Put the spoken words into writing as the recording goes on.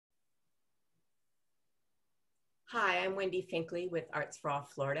Hi, I'm Wendy Finkley with Arts4All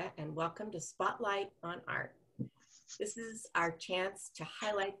Florida, and welcome to Spotlight on Art. This is our chance to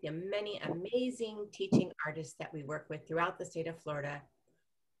highlight the many amazing teaching artists that we work with throughout the state of Florida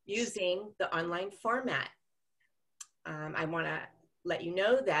using the online format. I want to let you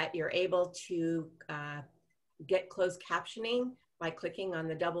know that you're able to get closed captioning by clicking on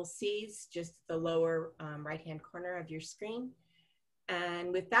the double C's, just the lower right-hand corner of your screen.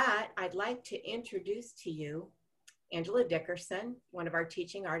 And with that, I'd like to introduce to you Angela Dickerson, one of our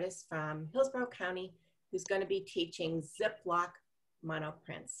teaching artists from Hillsborough County, who's going to be teaching Ziplock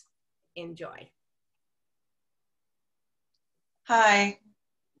monoprints. Enjoy. Hi,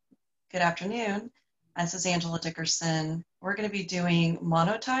 good afternoon. This is Angela Dickerson. We're going to be doing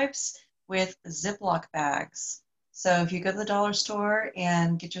monotypes with Ziploc bags. So if you go to the dollar store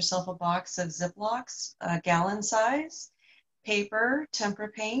and get yourself a box of Ziplocks, gallon size, paper, tempera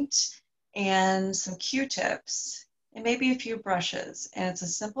paint, and some Q-tips, and maybe a few brushes. And it's a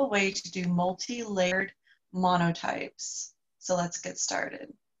simple way to do multi-layered monotypes. So let's get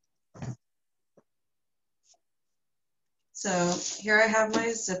started. So here I have my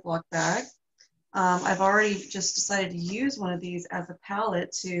Ziploc bag. I've already just decided to use one of these as a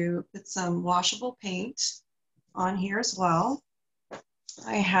palette to put some washable paint on here as well.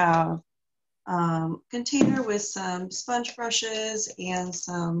 I have a container with some sponge brushes and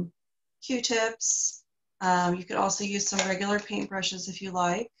some Q-tips. You could also use some regular paint brushes if you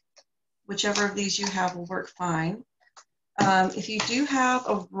like. Whichever of these you have will work fine. If you do have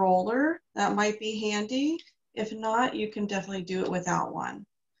a roller, that might be handy. If not, you can definitely do it without one.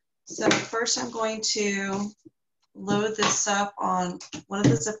 So first I'm going to load this up on one of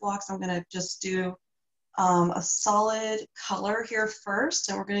the Ziplocks. I'm going to just do a solid color here first,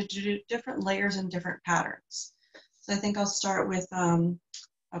 and we're going to do different layers and different patterns. So I think I'll start with a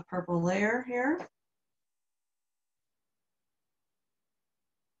purple layer here.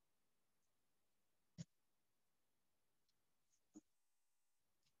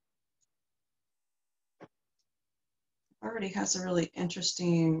 Already has a really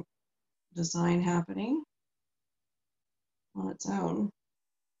interesting design happening on its own.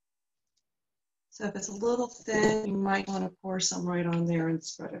 So if it's a little thin, you might want to pour some right on there and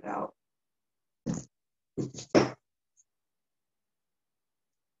spread it out.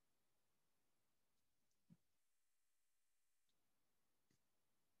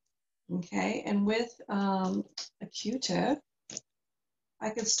 Okay, and with a Q-tip, I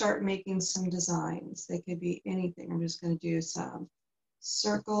could start making some designs. They could be anything. I'm just going to do some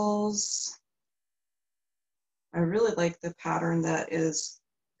circles. I really like the pattern that is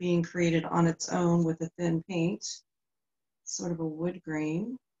being created on its own with a thin paint, sort of a wood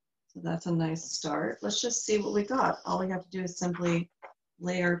grain. So that's a nice start. Let's just see what we got. All we have to do is simply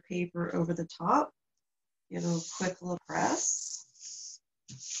lay our paper over the top, give it a quick little press.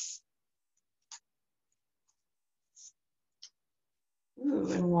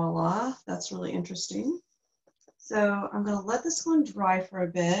 Ooh, and voila, that's really interesting. So I'm going to let this one dry for a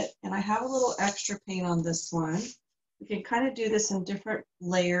bit, and I have a little extra paint on this one. We can kind of do this in different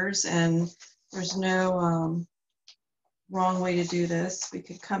layers, and there's no wrong way to do this. We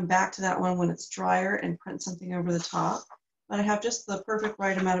could come back to that one when it's drier and print something over the top. But I have just the perfect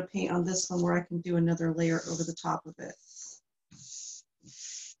right amount of paint on this one where I can do another layer over the top of it.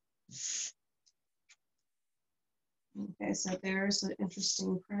 Okay, so there's an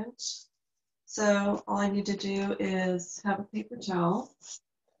interesting print. So all I need to do is have a paper towel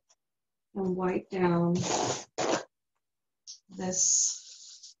and wipe down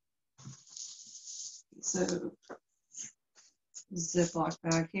this piece of Ziploc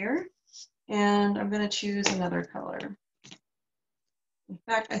bag here. And I'm going to choose another color. In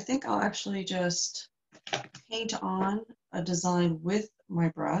fact, I think I'll actually just paint on a design with my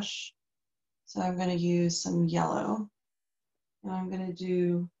brush. So I'm going to use some yellow. And I'm going to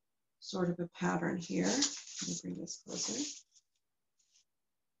do sort of a pattern here. Let me bring this closer.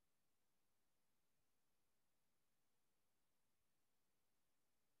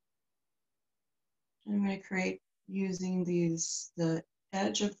 I'm going to create using the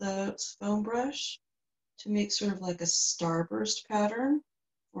edge of the foam brush to make sort of like a starburst pattern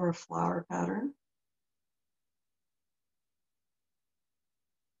or a flower pattern.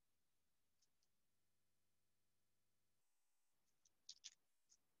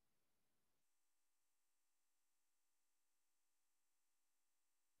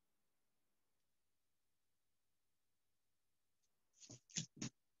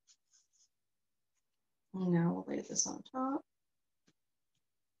 And now we'll lay this on top.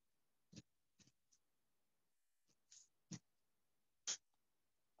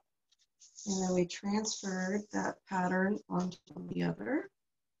 And then we transferred that pattern onto the other.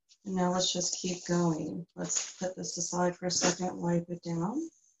 And now let's just keep going. Let's put this aside for a second, wipe it down.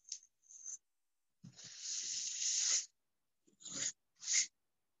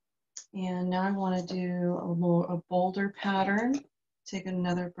 And now I want to do a bolder pattern. Take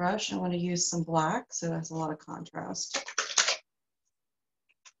another brush. I want to use some black, so it has a lot of contrast.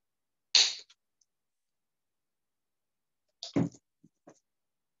 And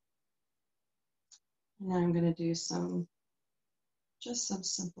now I'm going to do just some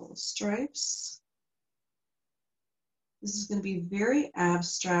simple stripes. This is going to be very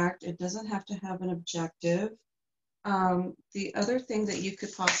abstract. It doesn't have to have an objective. The other thing that you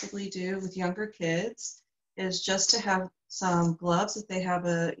could possibly do with younger kids is just to have some gloves if they have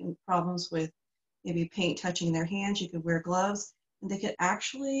problems with maybe paint touching their hands. You could wear gloves, and they could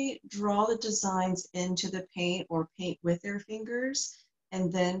actually draw the designs into the paint or paint with their fingers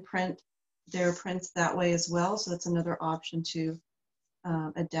and then print their prints that way as well. So that's another option to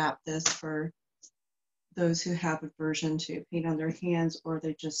adapt this for those who have aversion to paint on their hands or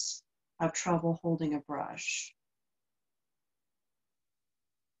they just have trouble holding a brush.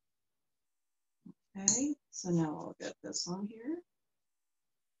 Okay, so now I'll get this on here.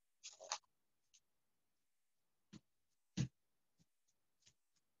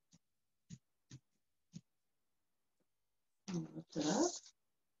 And lift it up.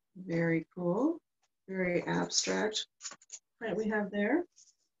 Very cool, very abstract print we have there.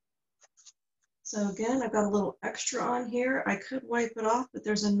 So again, I've got a little extra on here. I could wipe it off, but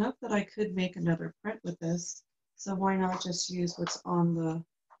there's enough that I could make another print with this. So why not just use what's on the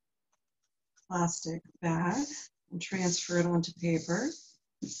plastic bag and transfer it onto paper.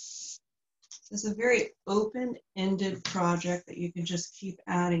 This is a very open-ended project that you can just keep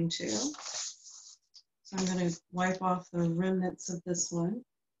adding to. So I'm going to wipe off the remnants of this one.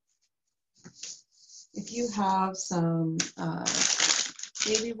 If you have some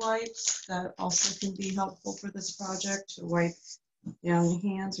baby wipes, that also can be helpful for this project to wipe down the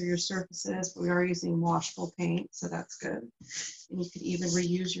hands or your surfaces. But we are using washable paint, so that's good. And you could even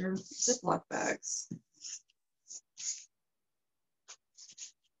reuse your Ziploc bags.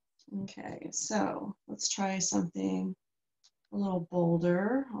 Okay, so let's try something a little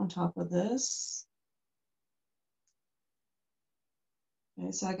bolder on top of this.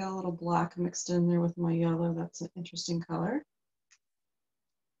 Okay, so I got a little black mixed in there with my yellow. That's an interesting color.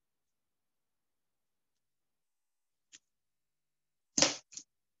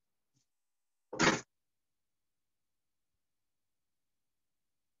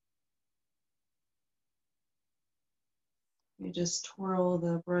 You just twirl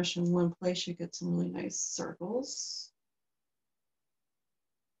the brush in one place, you get some really nice circles.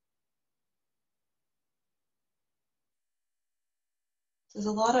 There's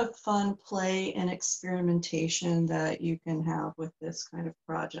a lot of fun play and experimentation that you can have with this kind of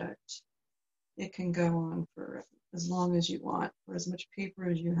project. It can go on for as long as you want, for as much paper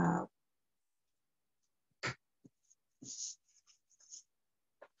as you have.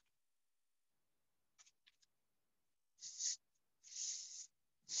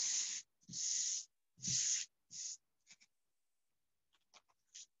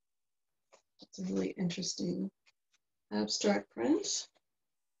 It's a really interesting abstract print.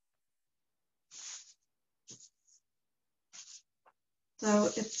 So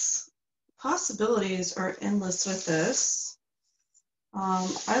its possibilities are endless with this.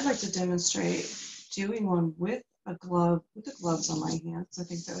 I'd like to demonstrate doing one with a glove, with the gloves on my hands. I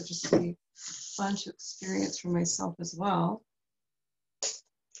think that would just be fun to experience for myself as well.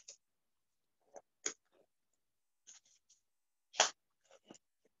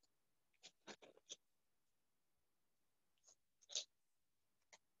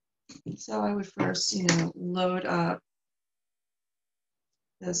 So I would first, load up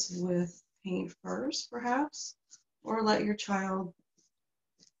this with paint first, perhaps, or let your child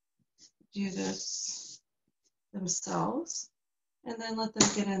do this themselves, and then let them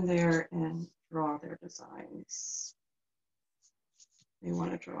get in there and draw their designs. If they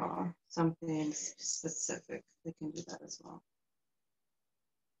want to draw something specific, they can do that as well.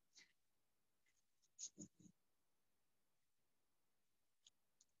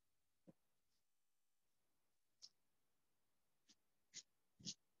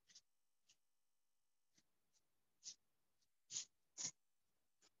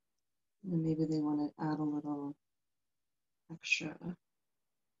 And maybe they want to add a little extra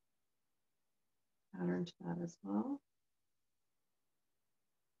pattern to that as well.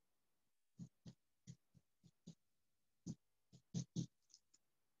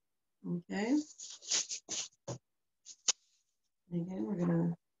 Okay. And again, we're going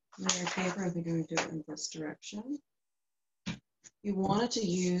to layer paper. I think I'm going to do it in this direction. If you wanted to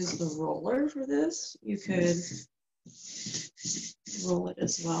use the roller for this, you could roll it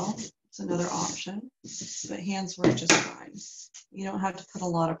as well. It's another option, but hands work just fine. You don't have to put a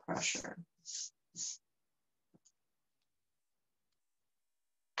lot of pressure.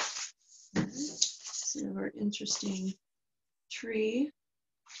 So our interesting tree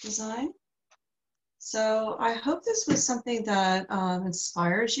design. So I hope this was something that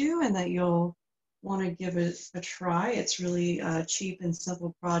inspires you and that you'll want to give it a try. It's really a cheap and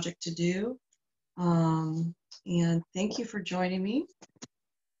simple project to do. And thank you for joining me.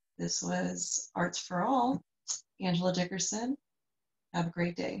 This was Arts for All. Angela Dickerson. Have a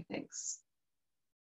great day. Thanks.